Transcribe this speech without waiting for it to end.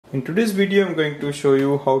In today's video, I'm going to show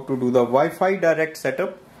you how to do the Wi-Fi direct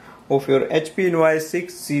setup of your HP Invoice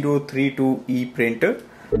 6032E printer.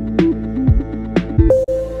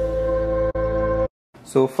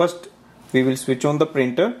 So first we will switch on the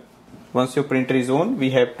printer. Once your printer is on, we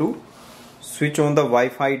have to switch on the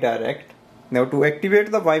Wi-Fi direct. Now to activate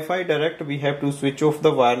the Wi-Fi direct, we have to switch off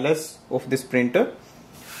the wireless of this printer.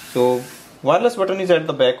 So wireless button is at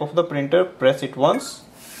the back of the printer. Press it once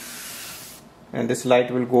and this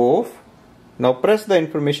light will go off. Now press the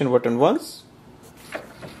information button once.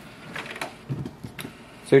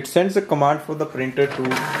 So it sends a command for the printer to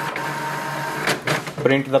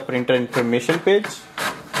print the printer information page.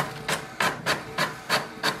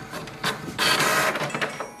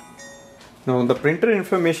 Now on the printer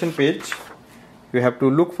information page, you have to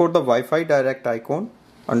look for the Wi-Fi direct icon.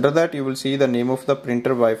 Under that you will see the name of the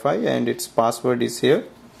printer Wi-Fi and its password is here.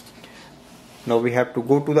 Now we have to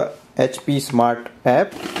go to the HP Smart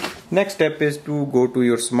app. Next step is to go to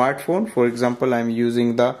your smartphone. For example, I am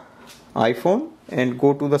using the iPhone, and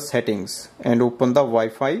go to the settings and open the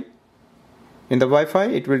Wi-Fi. In the Wi-Fi,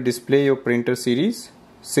 it will display your printer series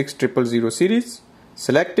 6000 series.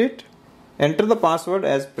 Select it. Enter the password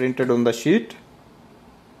as printed on the sheet.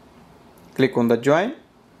 Click on the join.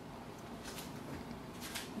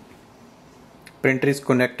 Printer is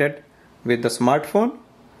connected with the smartphone.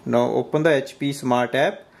 Now open the HP Smart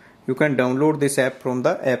app. You can download this app from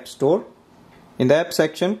the App Store. In the app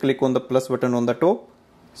section, click on the plus button on the top.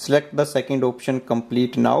 Select the second option,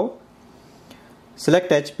 complete now.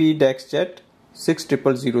 Select HP DeskJet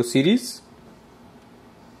 6000 series.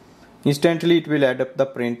 Instantly it will add up the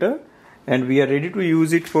printer and we are ready to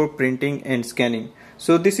use it for printing and scanning.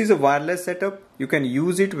 So this is a wireless setup. You can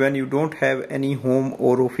use it when you don't have any home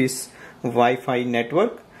or office Wi-Fi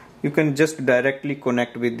network. You can just directly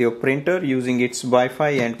connect with your printer using its Wi-Fi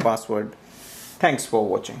and password. Thanks for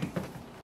watching.